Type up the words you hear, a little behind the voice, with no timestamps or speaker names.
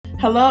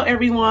Hello,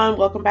 everyone.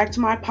 Welcome back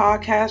to my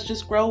podcast,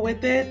 Just Grow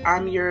With It.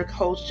 I'm your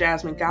host,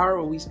 Jasmine Gower,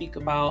 where we speak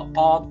about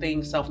all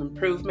things self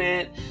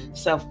improvement,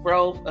 self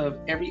growth of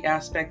every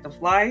aspect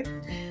of life.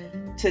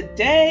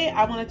 Today,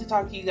 I wanted to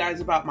talk to you guys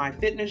about my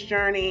fitness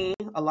journey.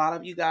 A lot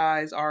of you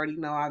guys already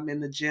know I'm in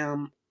the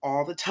gym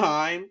all the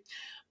time,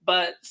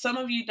 but some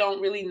of you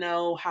don't really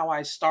know how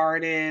I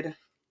started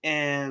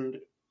and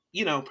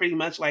pretty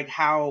much like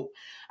how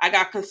I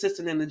got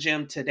consistent in the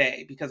gym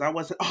today because I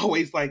wasn't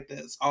always like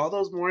this. All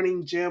those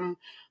morning gym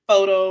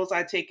photos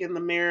I take in the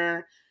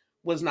mirror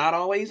was not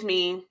always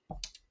me.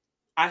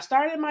 I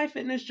started my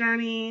fitness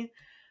journey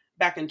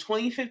back in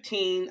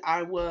 2015.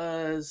 I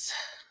was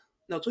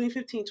no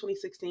 2015,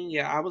 2016.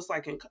 Yeah, I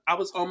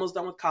was almost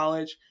done with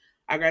college.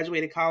 I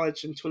graduated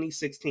college in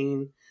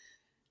 2016,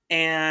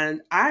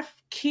 and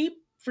keep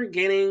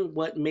forgetting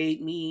what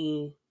made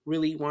me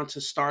really want to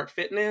start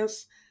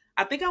fitness.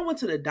 I think I went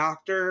to the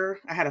doctor,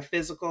 I had a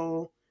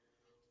physical,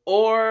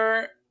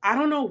 or I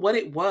don't know what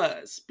it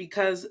was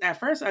because at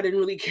first I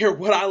didn't really care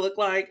what I looked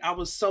like. I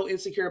was so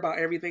insecure about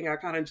everything. I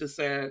kind of just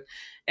said,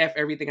 F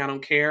everything, I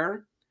don't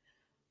care.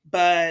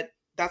 But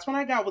that's when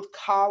I got with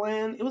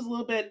Colin. It was a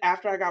little bit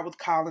after I got with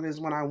Colin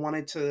is when I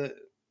wanted to,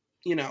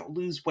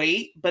 lose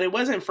weight, but it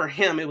wasn't for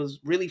him. It was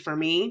really for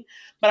me.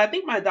 But I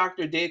think my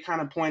doctor did kind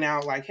of point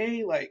out like,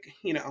 hey, like,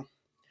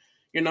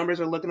 your numbers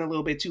are looking a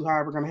little bit too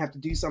high. We're going to have to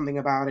do something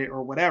about it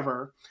or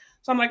whatever.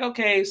 So I'm like,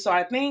 okay. So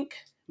I think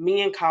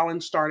me and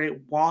Colin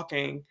started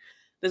walking.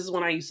 This is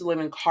when I used to live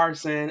in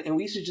Carson and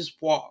we used to just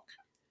walk.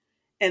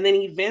 And then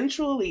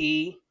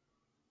eventually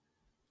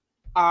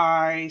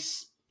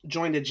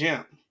joined a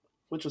gym,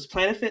 which was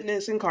Planet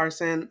Fitness in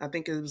Carson. I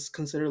think it was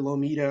considered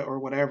Lomita or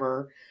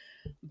whatever.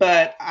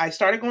 But I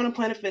started going to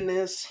Planet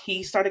Fitness.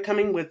 He started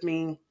coming with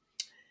me.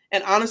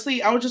 And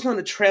honestly, I was just on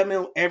the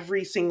treadmill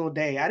every single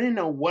day. I didn't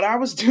know what I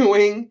was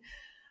doing.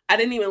 I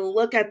didn't even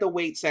look at the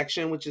weight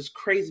section, which is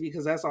crazy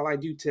because that's all I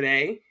do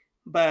today.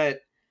 But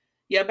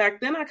yeah, back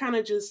then I kind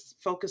of just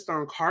focused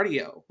on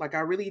cardio. Like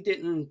I really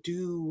didn't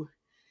do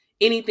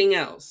anything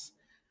else.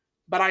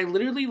 But I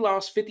literally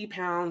lost 50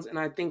 pounds and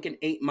I think in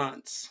 8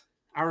 months.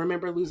 I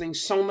remember losing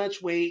so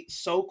much weight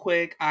so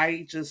quick.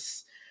 I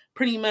just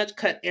pretty much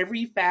cut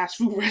every fast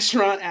food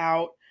restaurant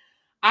out.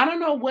 I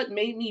don't know what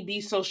made me be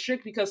so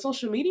strict because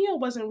social media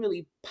wasn't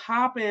really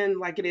popping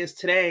like it is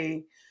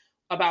today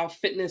about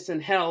fitness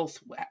and health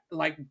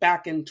like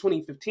back in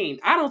 2015.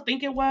 I don't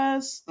think it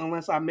was,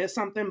 unless I missed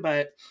something,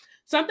 but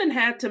something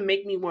had to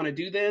make me want to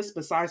do this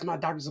besides my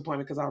doctor's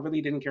appointment because I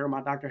really didn't care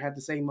what my doctor had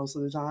to say most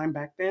of the time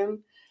back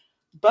then.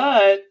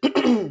 But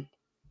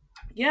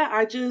yeah,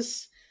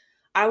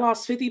 I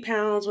lost 50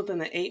 pounds within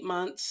the 8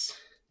 months,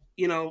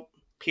 you know,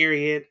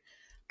 period.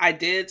 I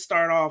did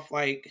start off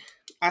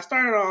I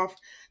started off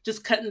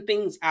just cutting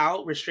things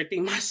out,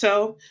 restricting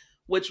myself,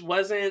 which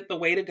wasn't the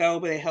way to go,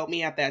 but it helped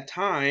me at that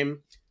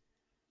time.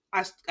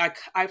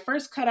 I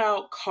first cut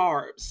out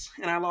carbs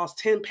and I lost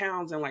 10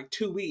 pounds in like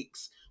 2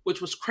 weeks,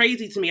 which was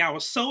crazy to me. I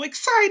was so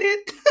excited.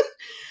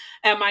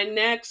 At my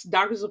next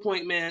doctor's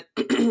appointment,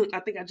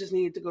 I think I just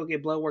needed to go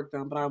get blood work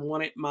done, but I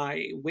wanted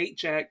my weight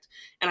checked.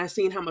 And I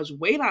seen how much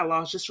weight I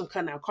lost just from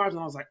cutting out carbs. And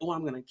I was like, oh,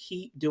 I'm going to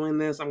keep doing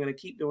this. I'm going to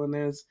keep doing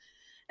this.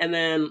 And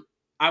then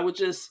I would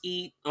just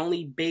eat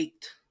only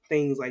baked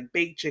things like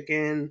baked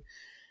chicken.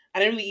 I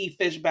didn't really eat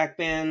fish back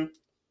then.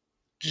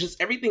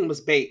 Just everything was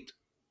baked.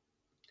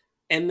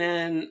 And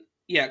then,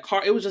 yeah,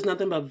 it was just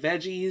nothing but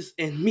veggies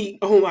and meat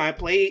on my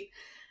plate.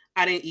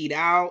 I didn't eat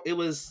out. It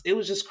was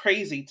just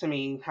crazy to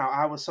me how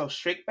I was so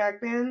strict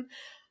back then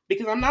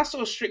because I'm not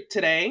so strict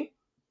today.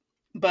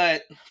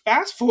 But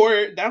fast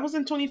forward, that was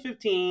in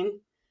 2015.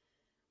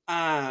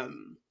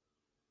 Um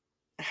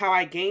how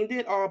I gained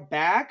it all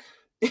back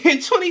in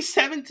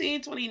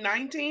 2017,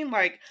 2019,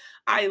 like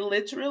I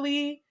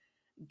literally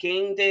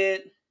gained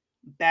it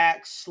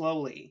back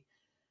slowly.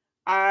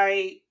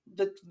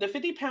 The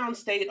 50 pounds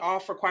stayed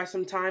off for quite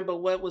some time, but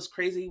what was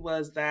crazy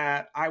was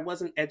that I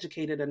wasn't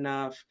educated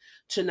enough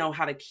to know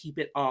how to keep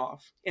it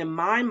off. In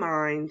my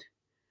mind,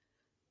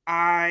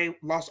 I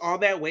lost all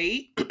that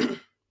weight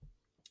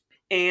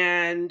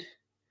and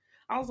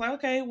I was like,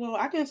 okay, well,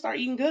 I can start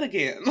eating good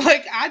again.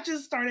 Like I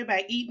just started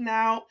by eating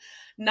out,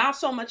 not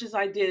so much as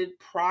I did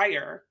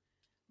prior,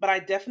 but I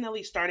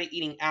definitely started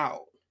eating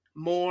out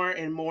more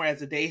and more as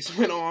the days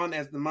went on,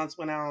 as the months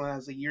went on,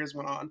 as the years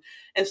went on.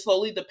 And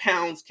slowly the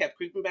pounds kept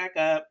creeping back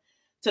up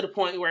to the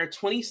point where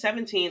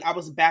 2017 I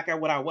was back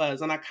at what I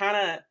was. And I kind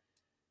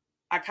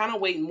of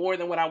weighed more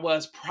than what I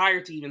was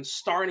prior to even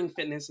starting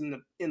fitness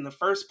in the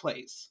first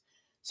place.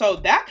 So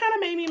that kind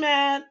of made me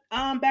mad.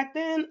 Back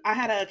then I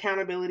had an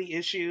accountability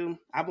issue.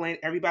 I blamed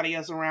everybody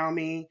else around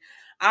me.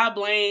 I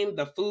blamed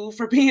the food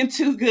for being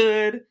too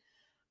good.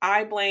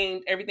 I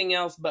blamed everything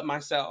else but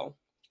myself.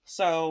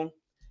 So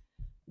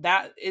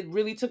that it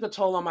really took a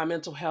toll on my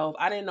mental health.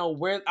 I didn't know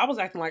where I was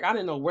acting like I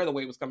didn't know where the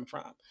weight was coming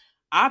from.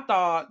 I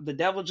thought the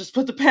devil just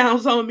put the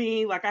pounds on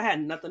me, like I had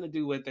nothing to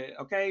do with it,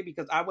 okay?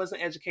 Because I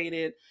wasn't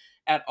educated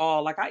at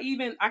all. Like I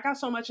got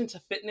so much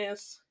into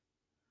fitness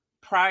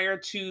prior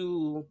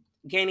to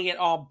gaining it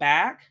all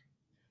back.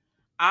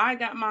 I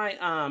got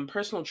my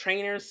personal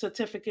trainer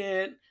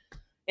certificate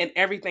and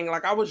everything.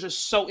 Like I was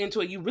just so into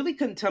it. You really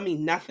couldn't tell me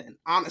nothing,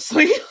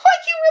 honestly. Like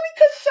you really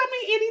couldn't tell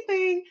me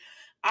anything.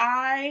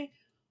 I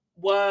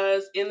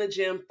was in the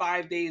gym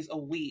 5 days a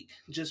week,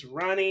 just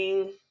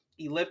running,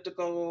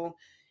 elliptical,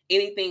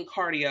 anything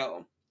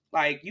cardio.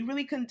 Like you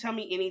really couldn't tell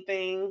me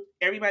anything.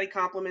 Everybody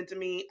complimented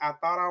me. I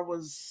thought I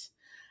was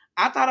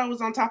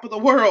on top of the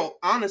world,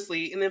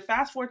 honestly. And then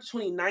fast forward to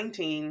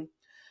 2019,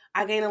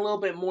 I gained a little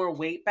bit more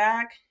weight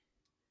back.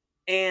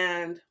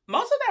 And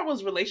most of that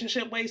was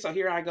relationship weight. So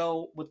here I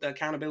go with the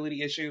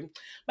accountability issue.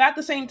 But at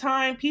the same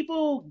time,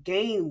 people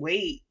gain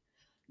weight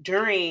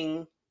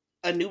during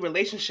a new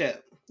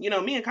relationship.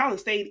 Me and Colin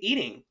stayed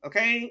eating,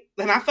 okay?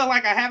 And I felt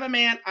like I have a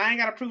man. I ain't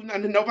got to prove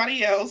nothing to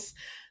nobody else.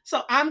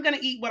 So I'm going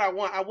to eat what I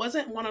want. I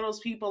wasn't one of those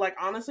people. Like,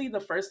 honestly, the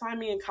first time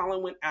me and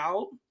Colin went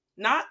out,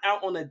 not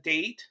out on a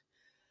date,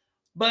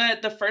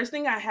 but the first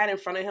thing I had in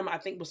front of him, I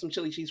think, was some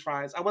chili cheese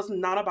fries. I was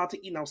not about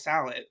to eat no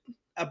salad.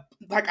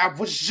 Like, I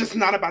was just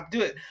not about to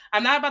do it.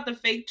 I'm not about to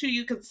fake to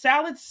you because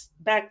salads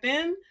back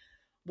then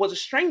was a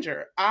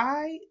stranger.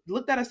 I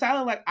looked at a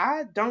salad like,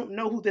 I don't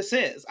know who this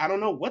is. I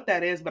don't know what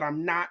that is, but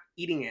I'm not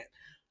eating it.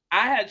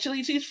 I had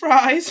chili cheese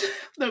fries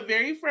the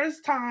very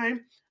first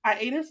time I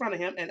ate in front of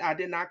him, and I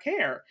did not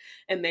care.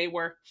 And they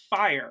were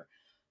fire.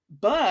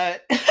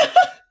 But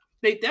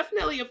they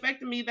definitely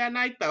affected me that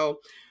night, though.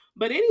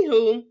 But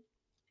anywho,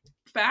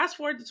 fast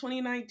forward to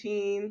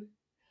 2019,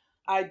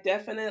 I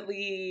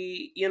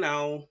definitely,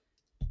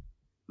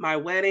 my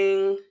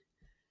wedding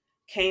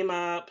came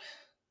up.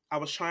 I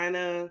was trying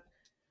to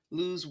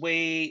lose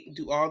weight,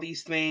 do all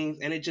these things,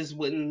 and it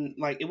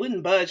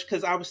wouldn't budge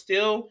because I was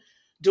still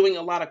doing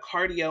a lot of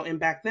cardio. And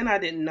back then I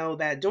didn't know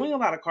that doing a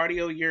lot of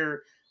cardio,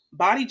 your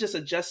body just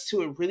adjusts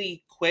to it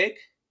really quick,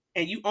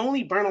 and you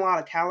only burn a lot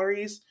of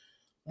calories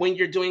when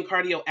you're doing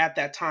cardio at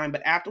that time.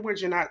 But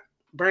afterwards, you're not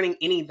burning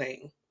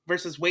anything.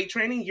 Versus weight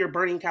training, you're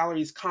burning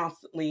calories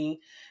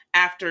constantly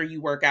after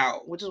you work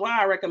out, which is why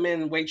I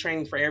recommend weight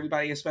training for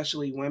everybody,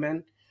 especially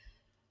women.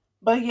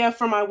 But yeah,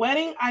 for my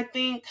wedding, I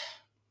think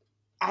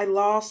I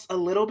lost a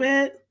little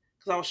bit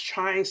because I was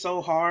trying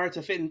so hard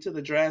to fit into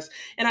the dress.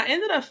 And I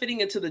ended up fitting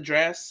into the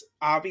dress,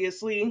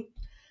 obviously,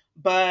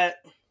 but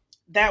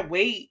that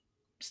weight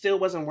still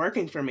wasn't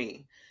working for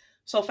me.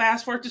 So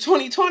fast forward to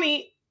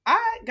 2020,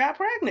 I got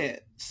pregnant.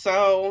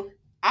 So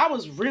I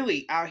was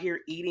really out here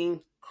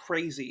eating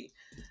crazy.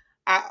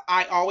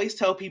 I always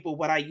tell people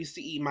what I used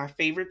to eat, my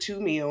favorite two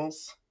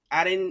meals.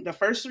 The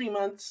first 3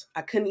 months,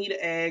 I couldn't eat an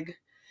egg.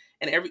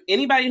 And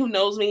anybody who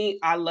knows me,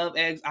 I love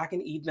eggs. I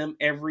can eat them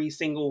every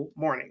single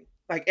morning,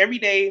 like every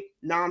day,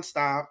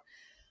 nonstop.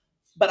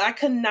 But I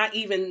could not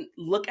even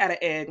look at an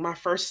egg my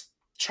first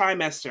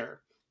trimester.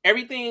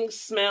 Everything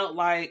smelled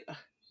like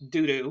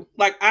doo doo.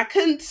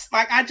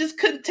 I just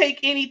couldn't take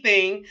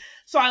anything.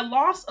 So I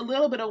lost a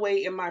little bit of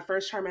weight in my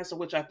first trimester,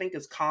 which I think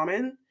is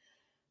common.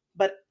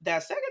 But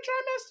that second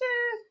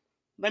trimester,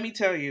 let me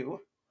tell you,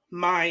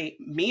 my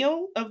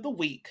meal of the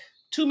week,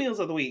 two meals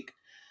of the week,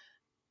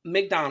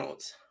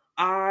 McDonald's.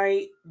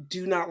 I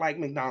do not like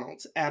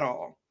McDonald's at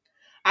all.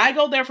 I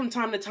go there from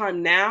time to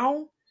time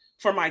now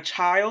for my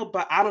child,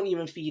 but I don't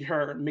even feed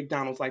her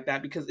McDonald's like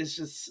that because it's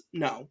just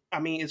no. I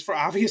mean, it's for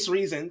obvious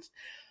reasons.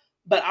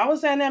 But I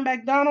was at that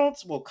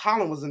McDonald's. Well,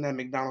 Colin was in that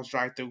McDonald's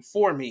drive-through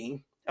for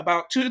me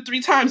about 2 to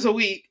 3 times a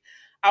week.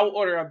 I would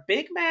order a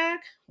Big Mac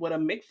with a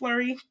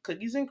McFlurry,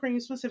 cookies and cream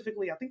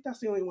specifically. I think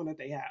that's the only one that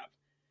they have.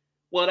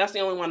 Well, that's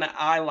the only one that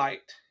I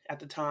liked at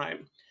the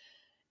time,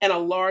 and a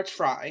large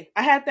fry.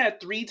 I had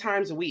that 3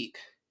 times a week,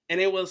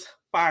 and it was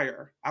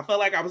fire. I felt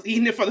like I was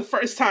eating it for the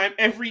first time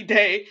every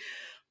day.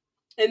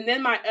 And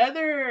then my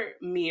other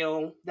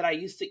meal that I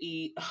used to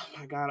eat, oh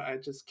my God, I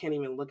just can't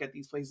even look at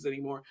these places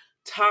anymore.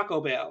 Taco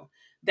Bell.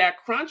 That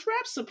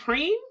Crunchwrap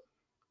Supreme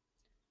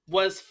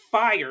was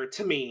fire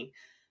to me.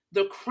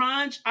 The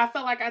crunch, I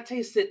felt like I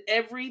tasted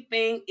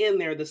everything in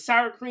there. The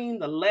sour cream,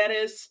 the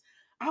lettuce.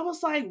 I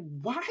was like,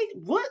 why?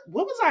 What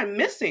was I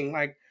missing?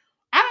 Like,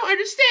 I don't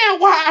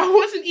understand why I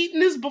wasn't eating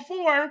this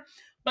before.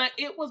 But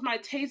it was my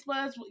taste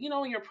buds.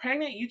 When you're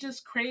pregnant, you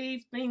just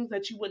crave things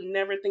that you would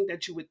never think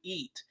that you would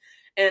eat.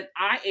 And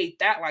I ate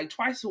that like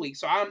twice a week.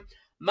 So I'm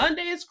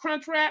Monday is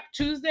Crunchwrap,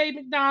 Tuesday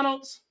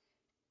McDonald's,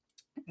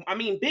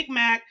 Big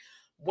Mac.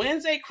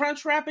 Wednesday,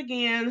 Crunch Wrap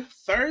again.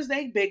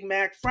 Thursday, Big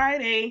Mac.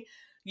 Friday,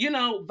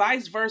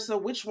 vice versa.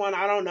 Which one?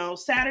 I don't know.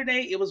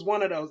 Saturday, it was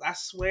one of those. I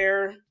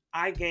swear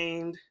I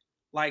gained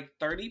like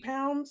 30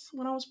 pounds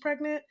when I was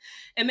pregnant.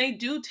 And they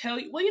do tell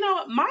you, well,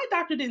 what? My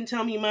doctor didn't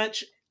tell me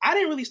much. I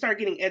didn't really start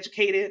getting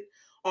educated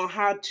on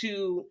how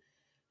to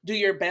do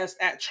your best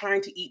at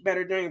trying to eat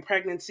better during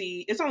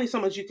pregnancy. It's only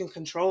so much you can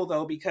control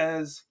though,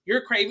 because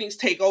your cravings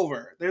take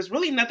over. There's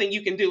really nothing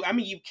you can do.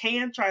 You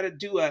can try to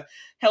do a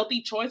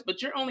healthy choice, but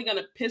you're only going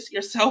to piss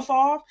yourself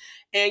off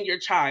and your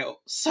child.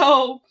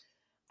 So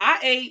I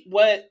ate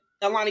what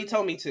Alani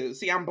told me to.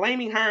 See, I'm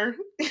blaming her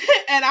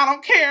and I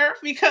don't care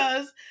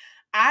because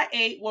I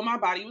ate what my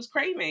body was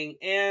craving.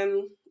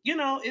 And,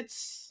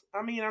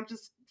 I'm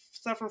just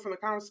suffering from the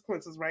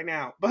consequences right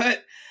now.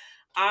 But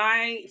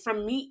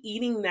From me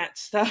eating that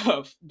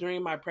stuff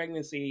during my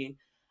pregnancy,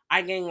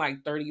 I gained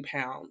like 30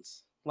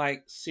 pounds,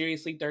 like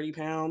seriously 30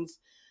 pounds.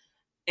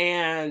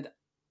 And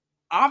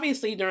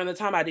obviously during the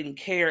time I didn't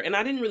care, and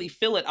I didn't really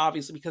feel it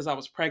obviously because I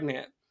was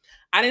pregnant.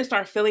 I didn't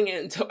start feeling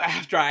it until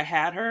after I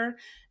had her,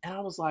 and I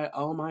was like,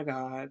 "Oh my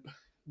god,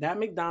 that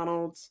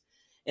McDonald's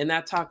and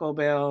that Taco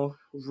Bell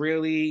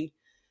really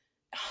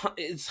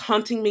it's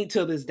hunting me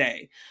till this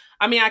day."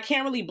 I mean, I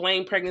can't really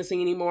blame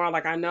pregnancy anymore.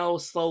 Like I know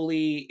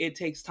slowly it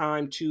takes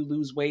time to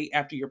lose weight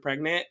after you're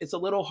pregnant. It's a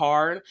little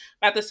hard.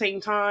 But at the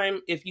same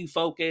time, if you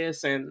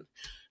focus and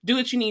do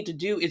what you need to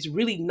do, it's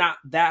really not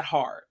that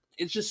hard.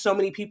 It's just so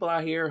many people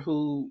out here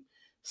who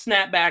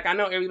snap back. I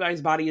know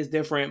everybody's body is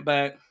different,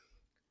 but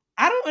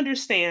I don't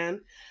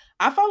understand.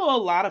 I follow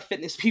a lot of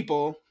fitness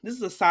people. This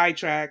is a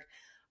sidetrack.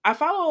 I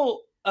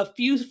follow a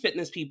few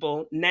fitness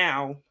people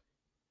now,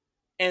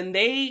 and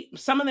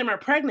some of them are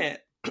pregnant.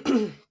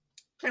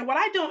 And what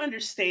I don't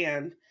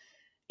understand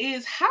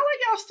is how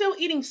are y'all still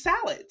eating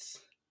salads?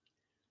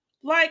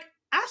 Like,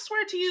 I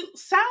swear to you,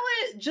 salad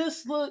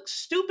just looked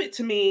stupid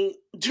to me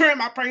during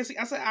my pregnancy.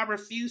 I said I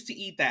refuse to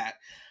eat that.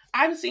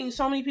 I've seen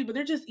so many people,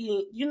 they're just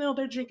eating,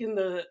 they're drinking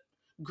the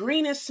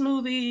greenest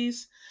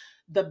smoothies,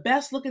 the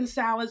best looking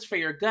salads for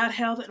your gut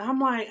health. And I'm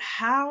like,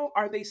 how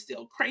are they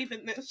still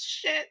craving this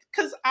shit?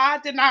 Because I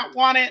did not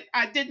want it.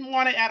 I didn't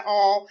want it at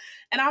all.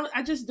 And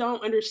I just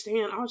don't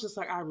understand. I was just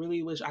like, I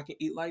really wish I could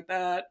eat like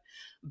that.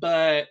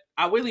 But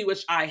I really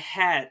wish I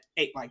had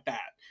ate like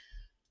that.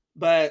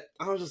 But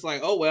I was just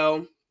like, oh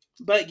well.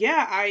 But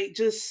yeah, I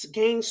just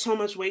gained so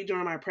much weight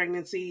during my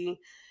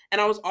pregnancy.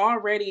 And I was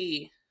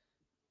already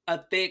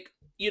a thick,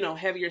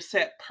 heavier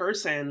set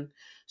person.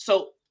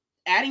 So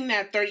adding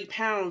that 30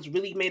 pounds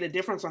really made a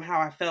difference on how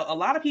I felt. A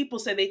lot of people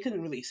said they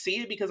couldn't really see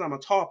it because I'm a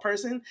tall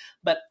person,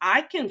 but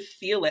I can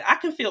feel it. I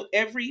can feel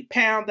every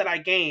pound that I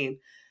gained.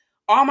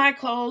 All my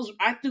clothes,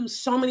 I threw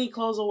so many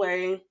clothes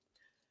away,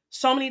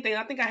 so many things.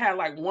 I think I had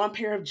like one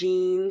pair of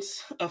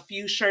jeans, a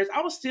few shirts.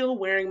 I was still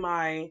wearing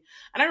I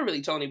never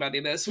really told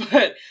anybody this,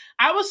 but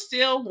I was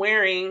still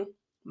wearing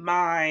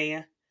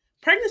my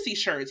pregnancy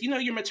shirts,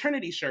 your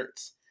maternity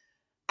shirts.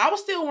 I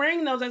was still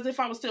wearing those as if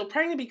I was still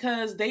pregnant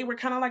because they were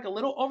kind of like a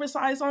little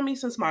oversized on me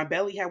since my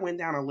belly had went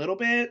down a little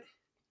bit.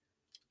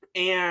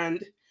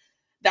 And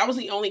that was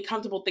the only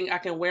comfortable thing I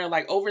can wear.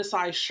 Like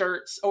oversized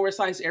shirts,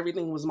 oversized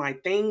everything was my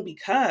thing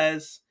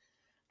because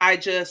I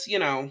just,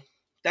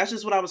 that's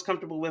just what I was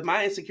comfortable with.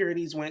 My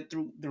insecurities went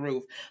through the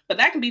roof. But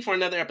that can be for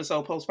another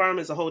episode. Postpartum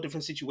is a whole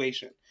different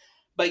situation.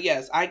 But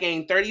yes, I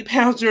gained 30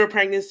 pounds during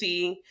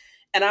pregnancy.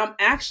 And I'm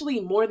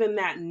actually more than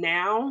that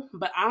now.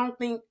 But I don't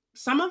think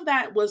some of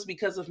that was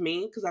because of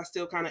me, because I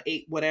still kind of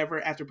ate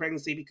whatever after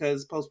pregnancy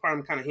because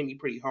postpartum kind of hit me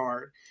pretty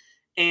hard.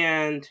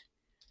 And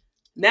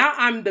now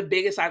I'm the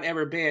biggest I've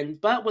ever been.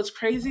 But what's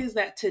crazy is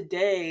that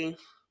today,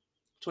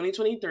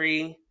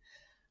 2023,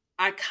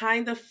 I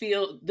kind of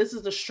feel this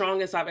is the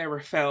strongest I've ever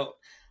felt.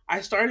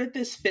 I started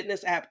this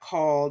fitness app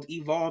called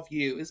Evolve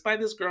You. It's by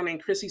this girl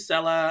named Chrissy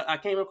Sella. I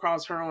came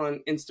across her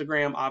on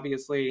Instagram,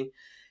 obviously,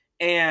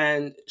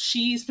 and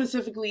she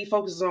specifically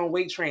focuses on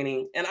weight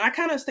training. And I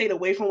kind of stayed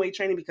away from weight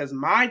training because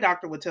my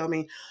doctor would tell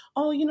me,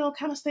 oh,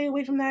 kind of stay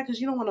away from that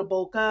because you don't want to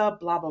bulk up,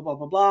 blah, blah, blah,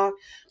 blah, blah.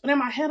 But in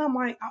my head, I'm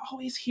like, I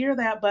always hear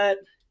that, but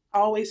I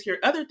always hear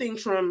other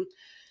things from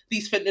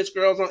these fitness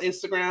girls on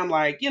Instagram,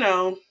 like,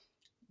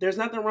 there's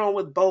nothing wrong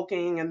with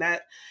bulking and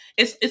that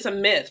it's a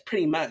myth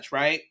pretty much,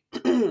 right?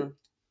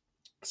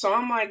 So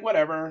I'm like,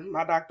 whatever.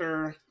 My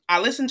doctor, I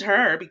listened to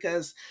her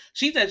because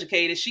she's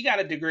educated. She got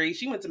a degree.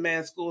 She went to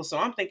med school. So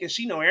I'm thinking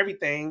she know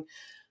everything.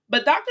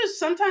 But doctors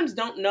sometimes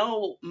don't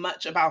know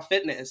much about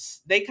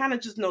fitness. They kind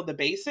of just know the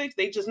basics.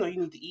 They just know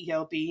you need to eat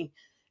healthy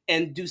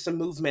and do some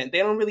movement. They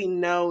don't really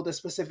know the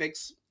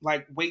specifics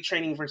like weight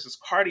training versus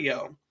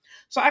cardio.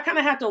 So I kind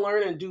of had to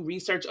learn and do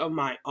research of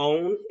my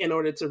own in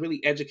order to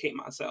really educate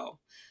myself.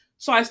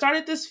 So I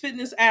started this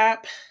fitness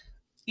app,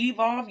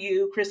 Evolve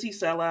You, Chrissy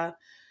Sella.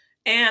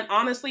 And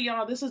honestly,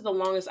 y'all, this is the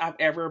longest I've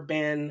ever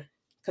been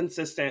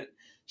consistent.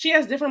 She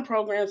has different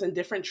programs and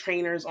different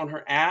trainers on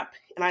her app.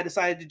 And I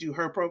decided to do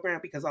her program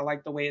because I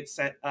like the way it's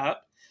set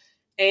up.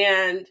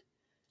 And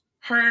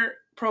her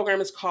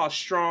program is called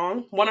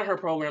Strong. One of her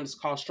programs is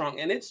called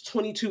Strong, and it's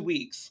 22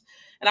 weeks.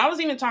 And I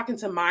was even talking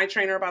to my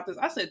trainer about this.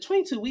 I said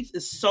 22 weeks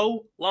is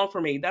so long for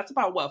me. That's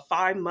about what,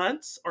 5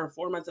 months or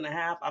 4 months and a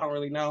half? I don't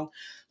really know.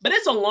 But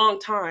it's a long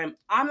time.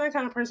 I'm that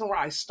kind of person where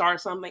I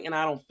start something and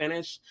I don't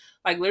finish.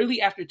 Like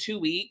literally after 2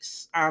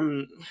 weeks,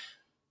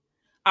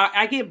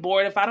 I get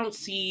bored if I don't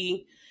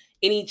see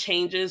any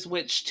changes,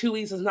 which 2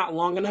 weeks is not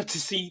long enough to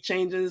see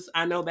changes.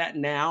 I know that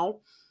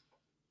now.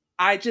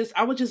 I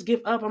would just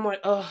give up. I'm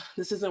like, oh,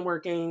 this isn't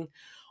working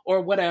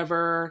or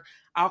whatever.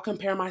 I'll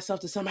compare myself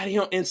to somebody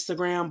on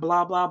Instagram,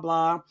 blah, blah,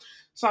 blah.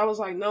 So I was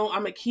like, no,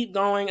 I'm gonna keep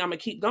going. I'm gonna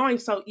keep going.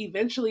 So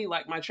eventually,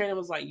 like my trainer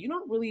was like, people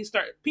don't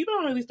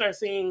really start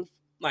seeing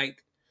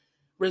like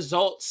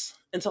results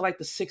until like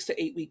the 6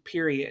 to 8 week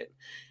period.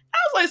 I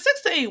was like,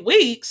 6 to 8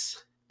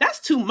 weeks? That's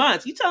 2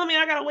 months. You telling me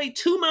I gotta wait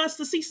 2 months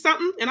to see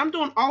something and I'm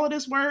doing all of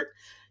this work?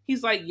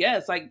 He's like,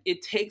 yes, like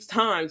it takes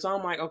time. So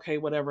I'm like, okay,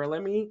 whatever.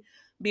 Let me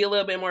be a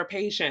little bit more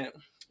patient.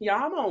 Yeah,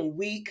 I'm on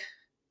week.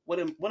 What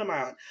am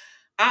I on?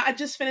 I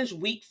just finished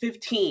week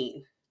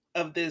 15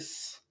 of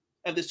this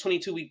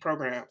 22-week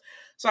program.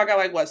 So I got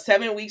like what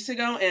 7 weeks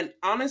ago, and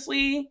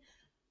honestly,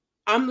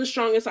 I'm the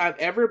strongest I've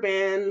ever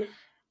been.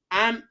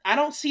 I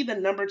don't see the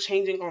number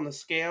changing on the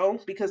scale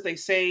because they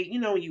say,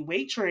 when you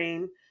weight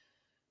train,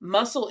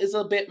 muscle is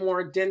a bit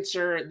more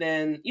denser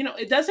than,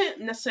 it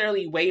doesn't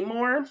necessarily weigh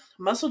more.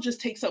 Muscle just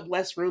takes up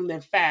less room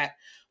than fat,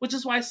 which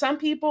is why some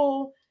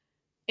people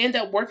end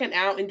up working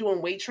out and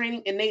doing weight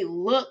training and they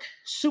look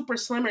super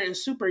slimmer and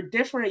super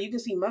different. You can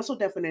see muscle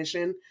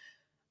definition,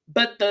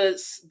 but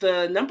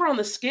the number on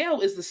the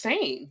scale is the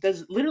same.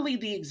 That's literally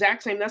the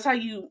exact same. That's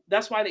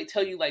why they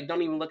tell you, like,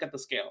 don't even look at the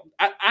scale.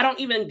 I don't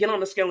even get on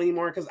the scale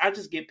anymore because I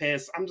just get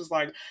pissed. I'm just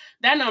like,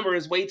 that number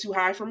is way too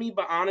high for me.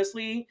 But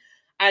honestly,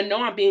 I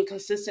know I'm being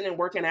consistent and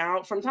working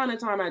out. From time to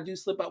time I do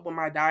slip up with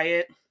my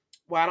diet.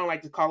 Well, I don't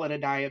like to call it a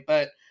diet,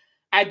 but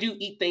I do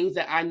eat things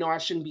that I know I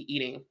shouldn't be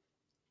eating.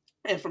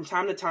 And from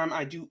time to time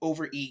I do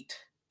overeat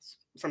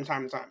from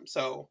time to time.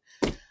 So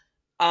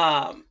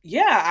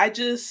yeah,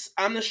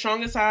 I'm the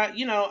strongest.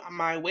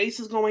 My waist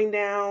is going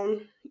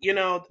down,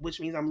 which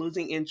means I'm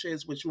losing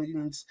inches, which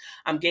means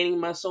I'm gaining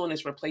muscle and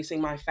it's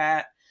replacing my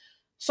fat.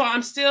 So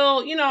I'm still,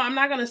 I'm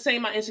not going to say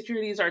my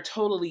insecurities are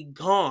totally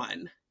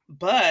gone,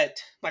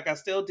 but like I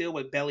still deal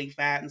with belly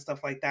fat and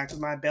stuff like that because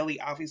my belly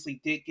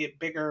obviously did get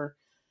bigger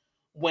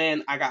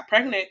when I got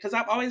pregnant because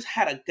I've always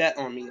had a gut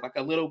on me, like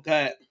a little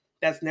gut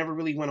that's never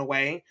really went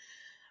away.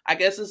 I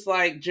guess it's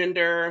like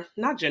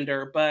not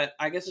gender, but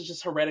I guess it's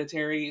just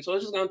hereditary. So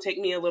it's just going to take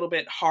me a little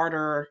bit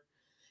harder.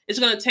 It's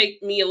going to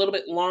take me a little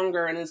bit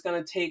longer and it's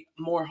going to take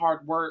more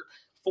hard work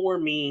for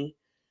me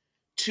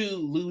to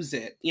lose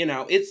it.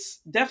 It's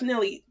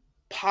definitely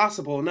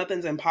possible.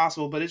 Nothing's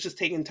impossible, but it's just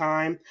taking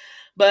time.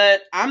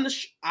 But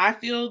I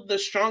feel the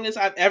strongest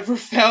I've ever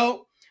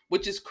felt,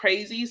 which is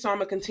crazy. So I'm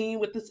going to continue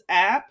with this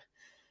app.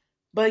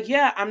 But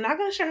yeah, I'm not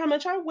gonna share how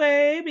much I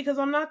weigh because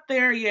I'm not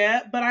there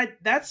yet. But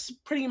that's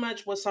pretty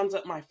much what sums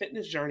up my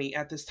fitness journey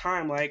at this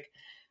time. Like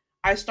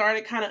I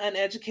started kind of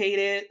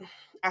uneducated.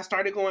 I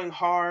started going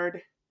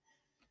hard,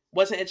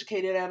 wasn't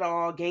educated at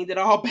all, gained it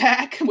all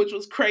back, which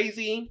was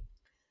crazy.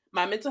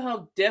 My mental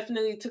health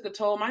definitely took a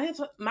toll.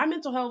 My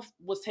mental health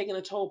was taking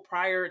a toll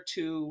prior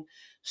to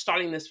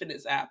starting this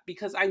fitness app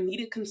because I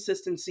needed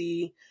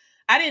consistency.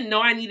 I didn't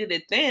know I needed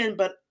it then,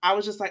 but I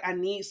was just like, I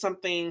need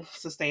something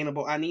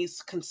sustainable. I need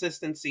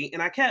consistency.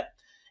 And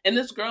and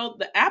this girl,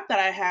 the app that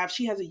I have,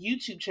 she has a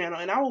YouTube channel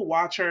and I will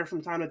watch her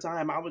from time to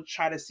time. I would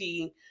try to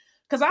see,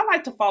 because I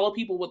like to follow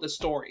people with a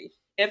story.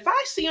 If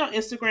I see on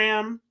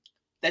Instagram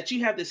that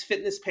you have this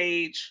fitness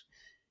page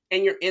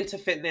and you're into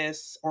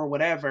fitness or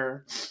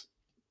whatever,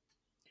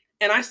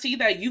 and I see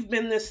that you've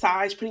been this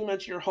size pretty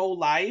much your whole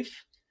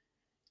life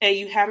and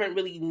you haven't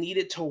really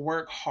needed to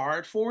work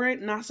hard for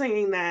it. Not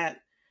saying that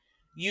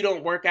you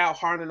don't work out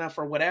hard enough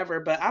or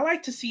whatever, but I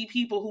like to see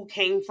people who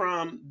came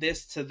from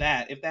this to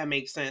that, if that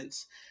makes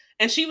sense.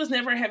 And she was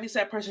never a heavy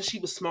set person. She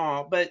was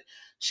small, but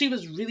she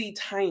was really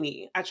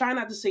tiny. I try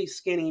not to say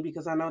skinny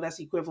because I know that's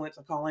equivalent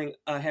to calling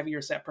a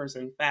heavier set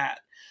person fat.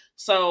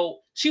 So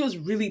she was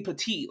really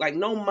petite, like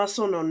no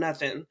muscle, no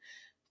nothing.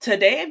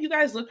 Today, if you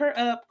guys look her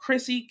up,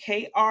 Chrissy,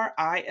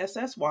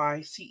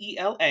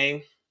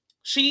 KRISSYCELA,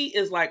 she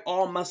is like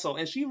all muscle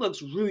and she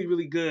looks really,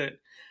 really good.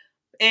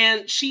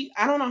 And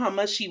I don't know how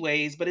much she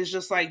weighs, but it's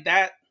just like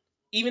that.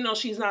 Even though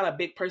she's not a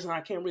big person,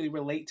 I can't really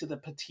relate to the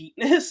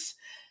petiteness.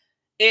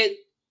 It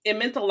it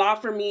meant a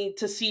lot for me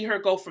to see her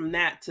go from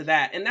that to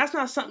that. And that's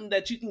not something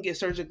that you can get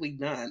surgically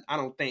done, I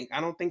don't think. I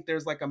don't think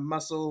there's like a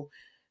muscle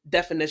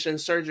definition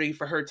surgery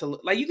for her to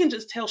look like. You can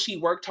just tell she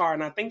worked hard.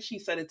 And I think she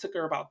said it took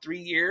her about 3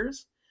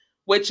 years,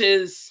 which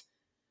is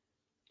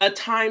a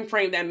time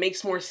frame that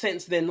makes more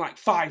sense than like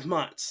 5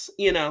 months.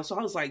 So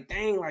I was like,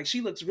 dang, like she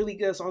looks really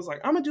good. So I was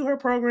like, I'm gonna do her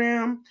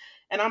program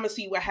and I'm gonna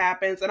see what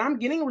happens. And I'm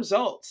getting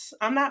results.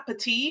 I'm not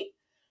petite,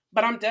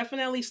 but I'm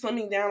definitely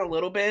slimming down a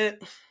little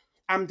bit.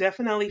 I'm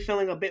definitely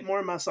feeling a bit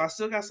more muscle. I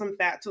still got some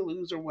fat to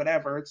lose or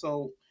whatever.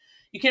 So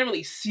you can't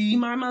really see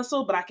my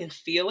muscle, but I can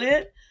feel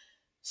it.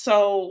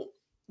 So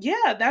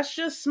yeah, that's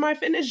just my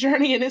fitness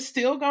journey and it's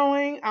still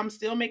going. I'm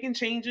still making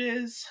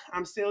changes.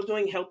 I'm still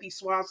doing healthy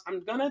swaps.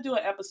 I'm going to do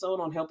an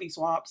episode on healthy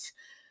swaps.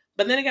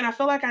 But then again, I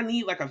feel like I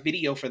need like a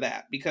video for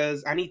that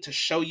because I need to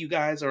show you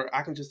guys, or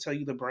I can just tell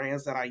you the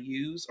brands that I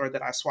use or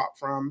that I swap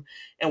from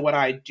and what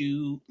I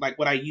do, like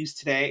what I use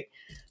today.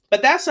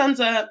 But that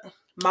sums up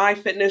my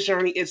fitness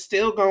journey. It's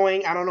still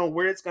going. I don't know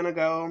where it's going to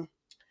go.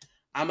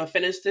 I'm going to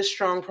finish this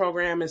strong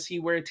program and see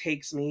where it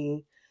takes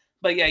me.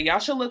 But yeah, y'all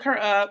should look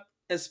her up,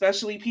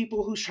 especially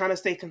people who's trying to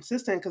stay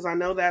consistent, because I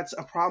know that's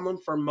a problem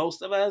for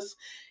most of us,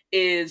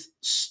 is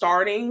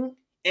starting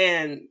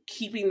and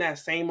keeping that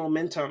same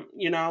momentum,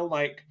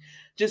 like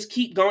just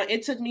keep going.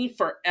 It took me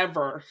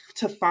forever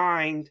to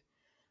find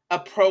a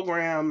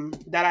program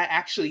that I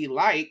actually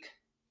like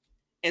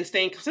and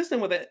staying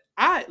consistent with it.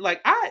 I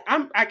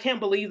can't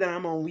believe that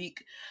I'm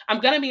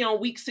gonna be on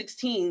week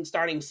 16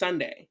 starting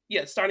Sunday.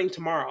 Yeah, starting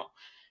tomorrow.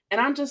 And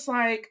I'm just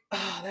like,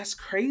 oh, that's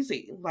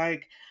crazy.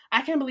 Like,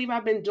 I can't believe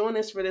I've been doing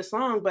this for this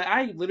long, but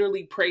I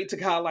literally prayed to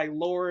God, like,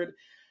 Lord,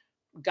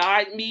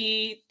 guide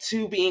me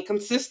to being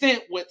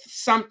consistent with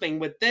something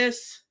with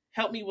this.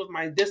 Help me with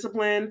my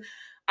discipline.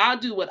 I'll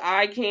do what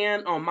I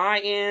can on my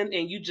end,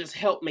 and you just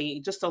help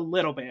me just a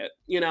little bit,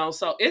 you know?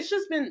 So it's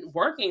just been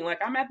working. Like,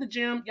 I'm at the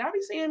gym. Y'all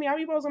be seeing me. I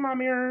be posting my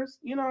mirrors.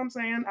 You know what I'm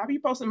saying? I be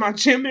posting my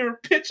gym mirror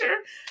picture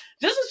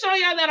just to show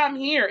y'all that I'm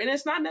here. And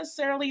it's not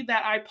necessarily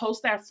that I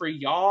post that for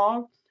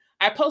y'all.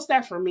 I post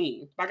that for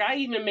me. Like, I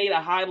even made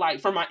a highlight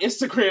for my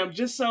Instagram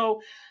just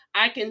so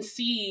I can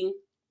see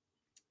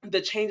the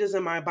changes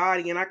in my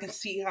body and I can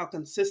see how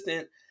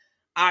consistent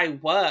I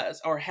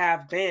was or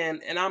have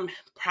been. And I'm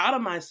proud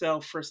of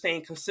myself for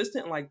staying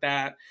consistent like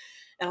that.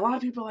 And a lot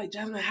of people are like,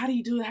 Jasmine, how do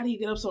you do it? How do you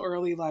get up so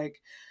early?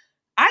 Like,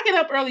 I get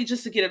up early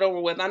just to get it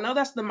over with. I know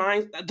that's the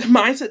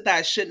mindset that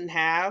I shouldn't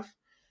have,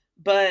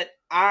 but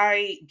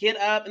I get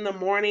up in the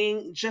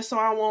morning just so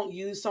I won't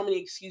use so many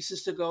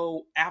excuses to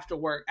go after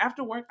work.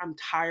 After work, I'm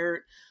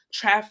tired.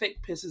 Traffic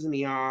pisses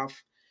me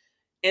off,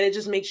 and it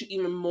just makes you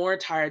even more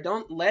tired.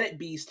 Don't let it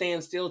be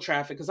standstill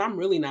traffic, because I'm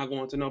really not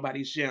going to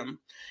nobody's gym.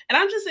 And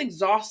I'm just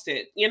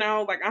exhausted, you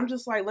know? Like, I'm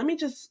just like, let me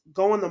just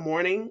go in the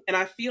morning, and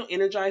I feel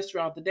energized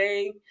throughout the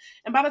day.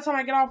 And by the time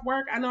I get off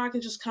work, I know I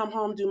can just come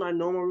home, do my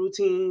normal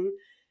routine,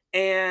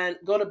 and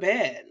go to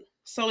bed.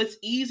 So it's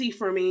easy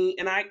for me,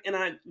 and I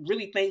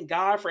really thank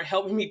God for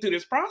helping me through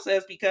this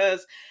process,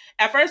 because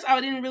at first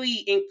I didn't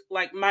really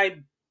like my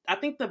I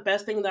think the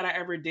best thing that I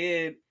ever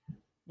did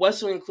was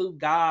to include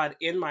God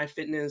in my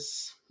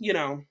fitness,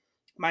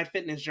 my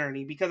fitness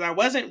journey, because I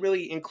wasn't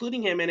really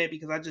including him in it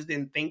because I just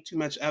didn't think too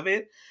much of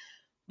it.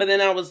 But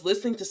then I was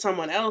listening to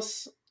someone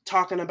else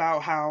talking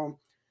about how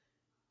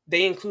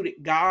they included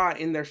God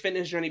in their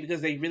fitness journey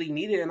because they really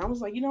needed it. And I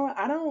was like, you know what?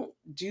 I don't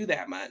do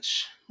that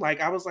much. Like,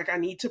 I was like, I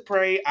need to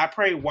pray. I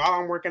pray while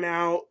I'm working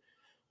out,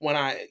 when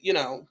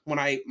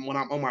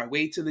I'm on my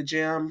way to the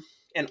gym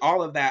and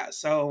all of that.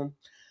 So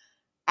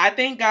I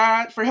thank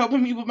God for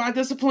helping me with my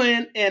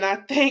discipline. And I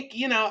think,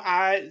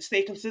 I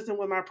stay consistent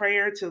with my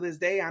prayer till this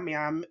day. I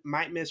mean,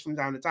 might miss from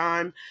time to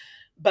time,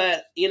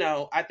 but,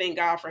 I thank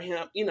God for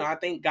him. I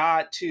thank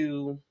God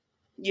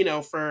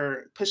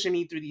for pushing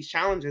me through these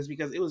challenges,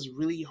 because it was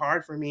really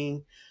hard for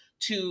me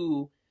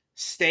to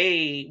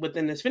stay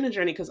within this fitness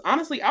journey. Because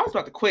honestly, I was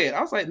about to quit.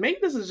 I was like, maybe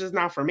this is just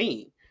not for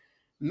me.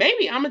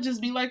 Maybe I'm gonna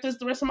just be like this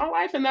the rest of my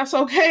life, and that's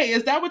okay.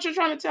 Is that what you're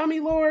trying to tell me,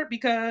 Lord?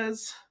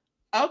 Because,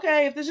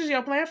 okay, if this is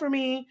your plan for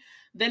me,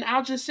 then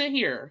I'll just sit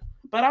here.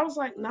 But I was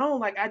like, no,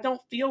 like, I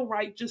don't feel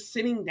right just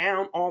sitting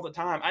down all the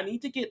time. I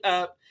need to get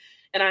up,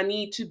 and I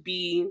need to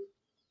be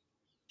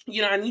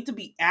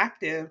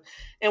active.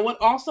 And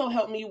what also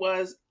helped me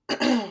was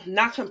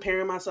not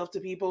comparing myself to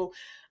people.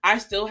 I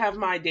still have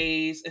my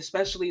days,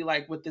 especially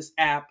like with this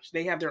app.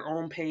 They have their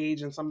own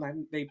page, and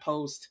sometimes they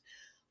post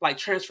like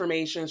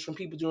transformations from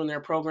people doing their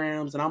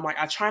programs. And I'm like,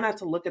 I try not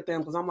to look at them,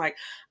 because I'm like,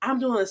 I'm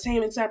doing the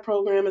same exact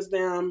program as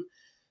them.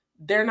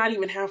 They're not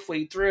even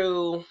halfway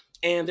through,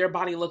 and their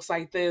body looks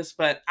like this,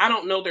 but I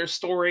don't know their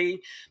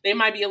story. They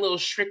might be a little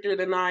stricter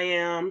than I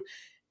am.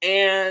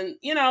 And,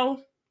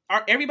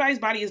 everybody's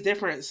body is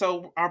different.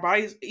 So our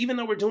bodies, even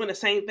though we're doing the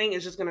same thing,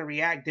 is just going to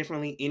react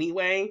differently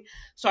anyway.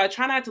 So I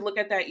try not to look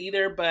at that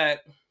either.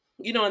 But,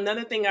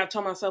 another thing I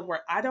told myself,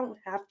 where I don't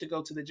have to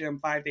go to the gym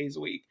 5 days a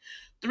week.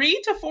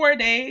 3 to 4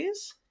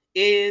 days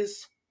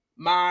is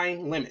my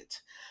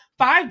limit.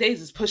 5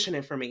 days is pushing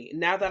it for me.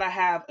 Now that I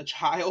have a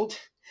child,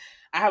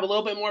 I have a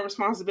little bit more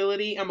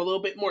responsibility. I'm a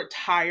little bit more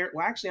tired.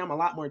 Well, actually, I'm a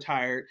lot more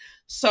tired.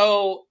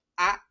 So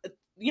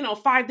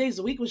 5 days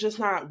a week was just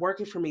not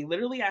working for me.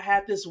 Literally, I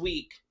had this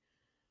week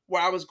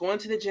where I was going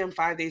to the gym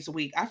 5 days a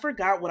week. I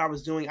forgot what I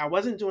was doing. I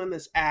wasn't doing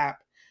this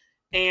app.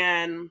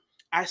 And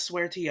I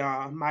swear to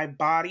y'all, my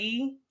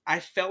body, I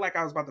felt like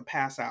I was about to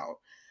pass out.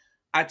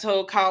 I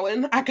told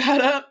Colin, I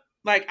got up,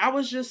 like, I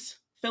was just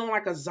feeling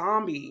like a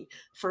zombie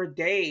for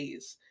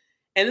days.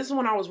 And this is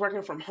when I was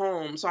working from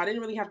home, so I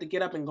didn't really have to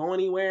get up and go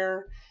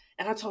anywhere.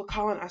 And I told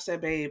Colin, I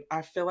said, babe,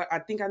 I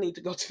think I need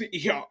to go to the ER.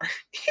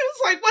 He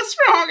was like, what's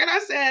wrong? And I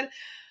said,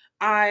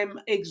 I'm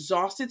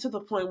exhausted to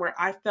the point where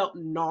I felt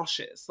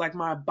nauseous. Like,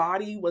 my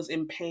body was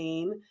in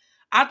pain.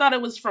 I thought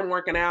it was from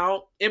working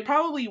out. It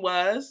probably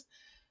was,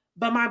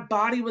 but my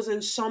body was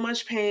in so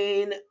much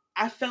pain.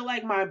 I felt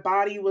like my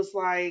body was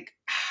like,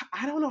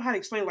 I don't know how to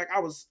explain. Like, I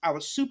was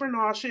super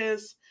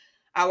nauseous.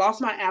 I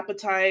lost my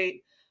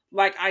appetite.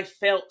 Like, I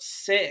felt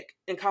sick.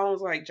 And Colin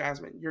was like,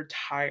 Jasmine, you're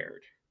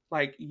tired.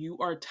 Like, you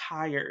are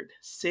tired.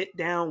 Sit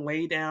down,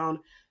 lay down,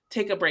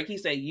 take a break. He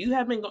said, you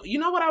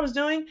know what I was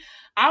doing?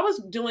 I was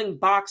doing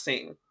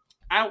boxing.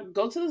 I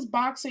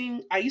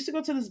used to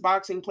go to this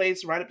boxing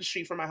place right up the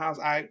street from my house.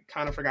 I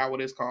kind of forgot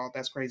what it's called.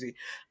 That's crazy.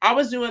 I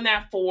was doing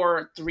that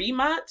for 3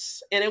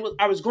 months, and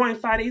I was going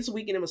 5 days a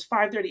week, and it was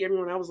 5:30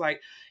 everyone. I was like,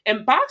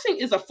 and boxing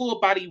is a full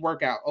body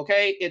workout,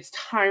 okay? It's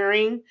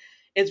tiring.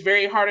 It's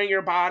very hard on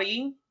your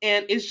body.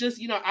 And it's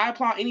just, I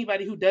applaud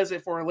anybody who does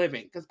it for a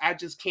living because I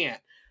just can't.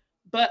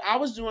 But I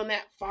was doing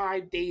that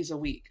 5 days a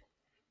week,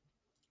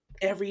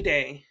 every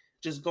day,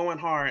 just going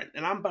hard.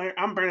 And I'm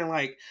burning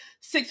like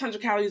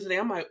 600 calories a day.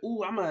 I'm like,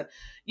 ooh, I'm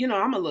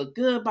a look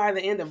good by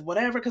the end of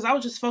whatever. Cause I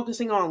was just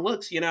focusing on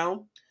looks.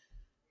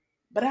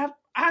 But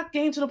I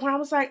came to the point I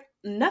was like,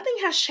 nothing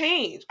has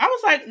changed. I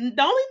was like,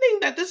 the only thing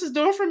that this is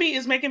doing for me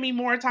is making me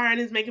more tired,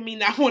 is making me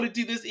not want to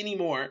do this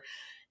anymore.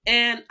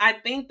 And I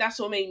think that's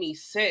what made me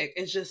sick.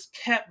 It just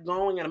kept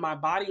going, and my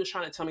body was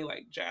trying to tell me,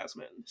 like,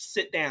 Jasmine,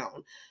 sit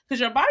down.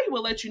 Because your body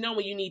will let you know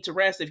when you need to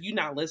rest if you're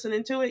not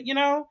listening to it.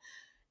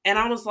 And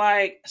I was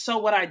like, so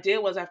what I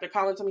did was, after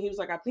calling to me, he was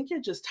like, I think you're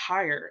just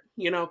tired,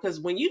 because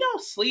when you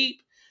don't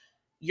sleep,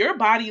 your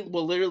body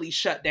will literally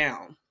shut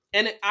down.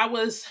 And I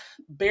was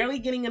barely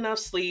getting enough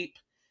sleep,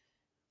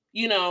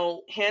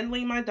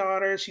 handling my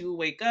daughter. She would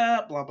wake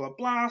up, blah, blah,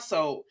 blah.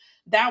 So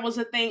that was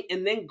a thing.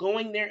 And then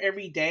going there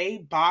every day,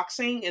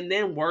 boxing, and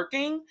then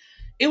working,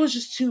 it was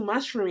just too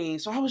much for me.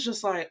 So I was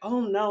just like,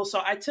 oh no.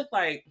 So I took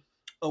like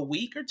a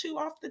week or two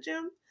off the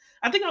gym.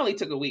 I think I only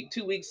took a week.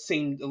 2 weeks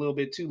seemed a little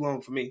bit too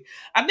long for me.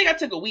 I think I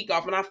took a week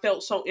off and I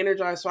felt so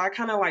energized. So I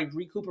kind of like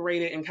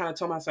recuperated and kind of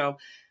told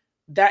myself,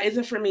 that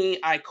isn't for me.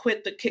 I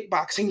quit the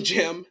kickboxing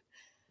gym.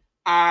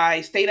 I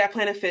stayed at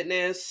Planet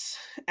Fitness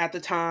at the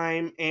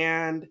time,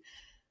 and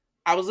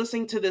I was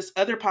listening to this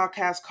other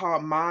podcast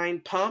called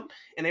Mind Pump,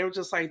 and they were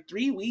just like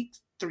 3 weeks,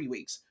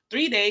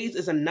 3 days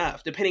is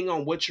enough depending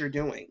on what you're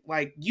doing.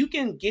 Like, you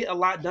can get a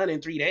lot done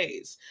in 3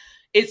 days.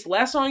 It's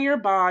less on your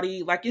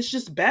body, like, it's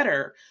just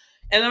better.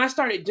 And then I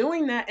started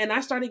doing that, and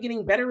I started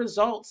getting better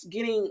results,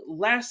 getting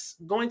less,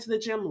 going to the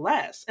gym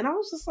less. And I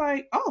was just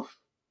like, oh,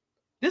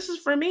 this is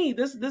for me.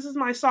 This is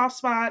my soft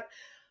spot.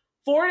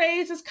 4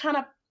 days is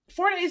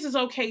 4 days is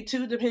okay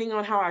too, depending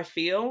on how I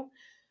feel.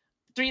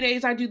 3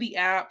 days I do the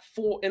app.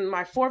 In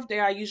my fourth day,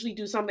 I usually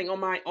do something on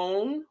my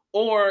own,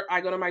 or I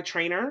go to my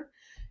trainer.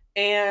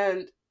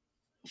 And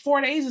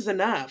 4 days is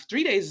enough.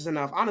 3 days is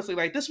enough. Honestly,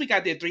 like this week I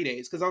did 3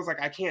 days because I was like,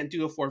 I can't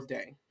do a fourth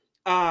day.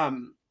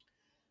 Um,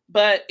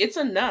 but it's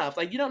enough.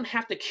 Like, you don't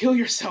have to kill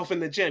yourself in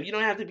the gym. You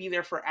don't have to be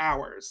there for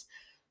hours.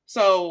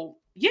 So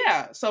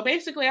yeah, so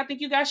basically I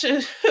think you guys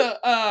should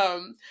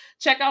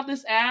check out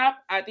this app.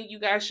 I think you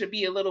guys should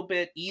be a little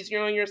bit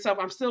easier on yourself.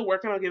 I'm still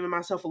working on giving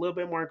myself a little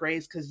bit more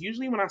grace, because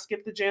usually when I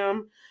skip the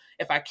gym,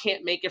 if I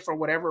can't make it for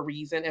whatever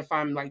reason, if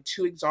I'm like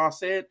too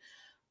exhausted,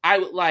 I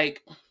would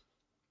like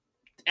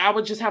I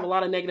would just have a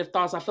lot of negative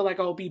thoughts. I feel like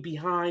I'll be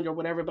behind or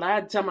whatever. But I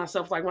had to tell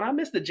myself, like, when I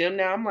miss the gym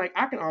now, I'm like,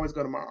 I can always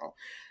go tomorrow.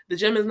 The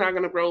gym is not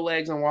going to grow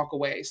legs and walk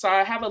away. So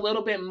I have a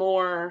little bit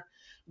more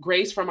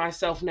grace for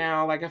myself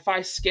now. Like, if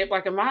I skip,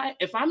 like,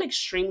 if I'm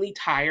extremely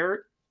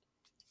tired,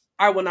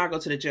 I will not go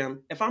to the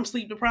gym. If I'm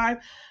sleep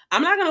deprived,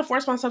 I'm not going to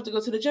force myself to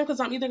go to the gym, because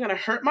I'm either going to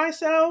hurt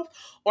myself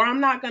or I'm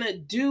not going to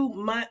do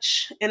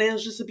much, and it'll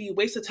just be a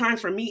waste of time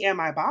for me and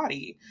my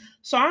body.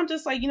 So I'm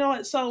just like, you know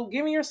what? So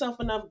giving yourself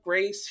enough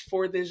grace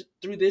for this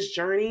through this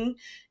journey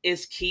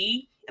is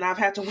key. And I've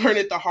had to learn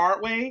it the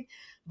hard way.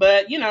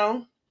 But, you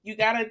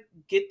got to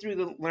get through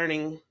the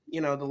learning,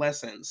 the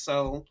lessons.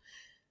 So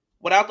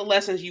without the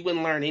lessons, you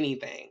wouldn't learn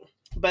anything.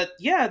 But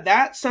yeah,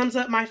 that sums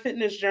up my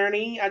fitness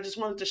journey. I just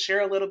wanted to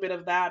share a little bit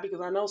of that,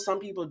 because I know some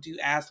people do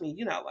ask me,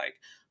 like,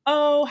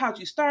 oh, how'd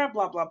you start?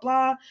 Blah, blah,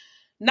 blah.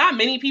 Not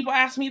many people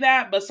ask me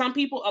that, but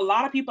a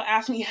lot of people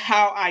ask me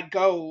how I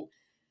go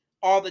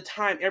all the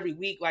time, every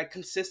week, like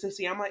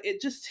consistency. I'm like,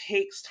 it just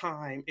takes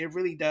time. It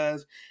really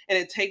does. And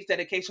it takes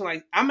dedication.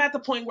 Like, I'm at the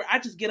point where I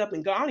just get up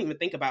and go. I don't even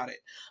think about it.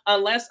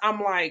 Unless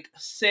I'm like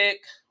sick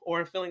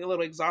or feeling a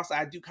little exhausted,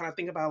 I do kind of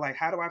think about, like,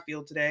 how do I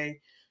feel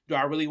today? Do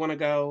I really want to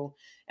go?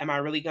 Am I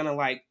really going to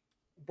like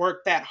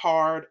work that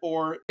hard?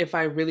 Or if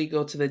I really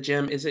go to the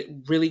gym, is it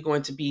really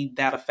going to be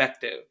that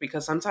effective?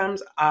 Because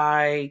sometimes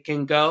I've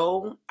been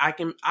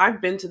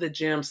to the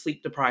gym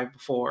sleep deprived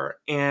before,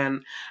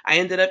 and I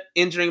ended up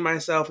injuring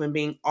myself and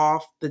being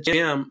off the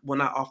gym. Well,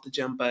 not off the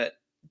gym, but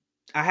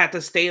I had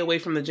to stay away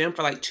from the gym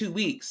for like 2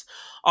 weeks,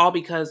 all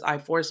because I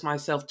forced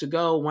myself to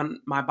go when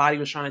my body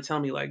was trying to tell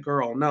me, like,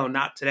 girl, no,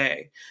 not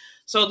today.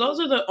 So those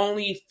are the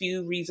only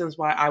few reasons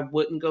why I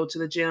wouldn't go to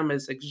the gym: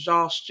 is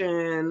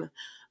exhaustion,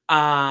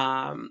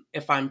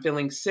 if I'm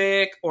feeling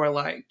sick, or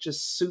like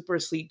just super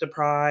sleep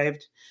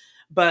deprived.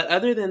 But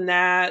other than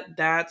that,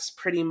 that's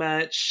pretty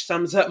much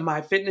sums up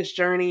my fitness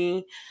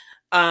journey.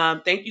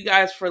 Thank you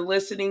guys for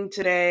listening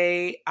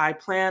today. I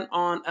plan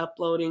on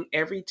uploading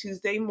every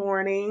Tuesday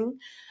morning.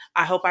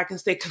 I hope I can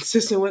stay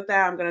consistent with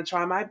that. I'm going to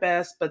try my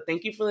best. But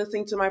thank you for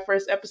listening to my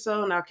first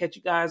episode, and I'll catch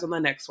you guys on the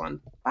next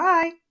one.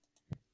 Bye.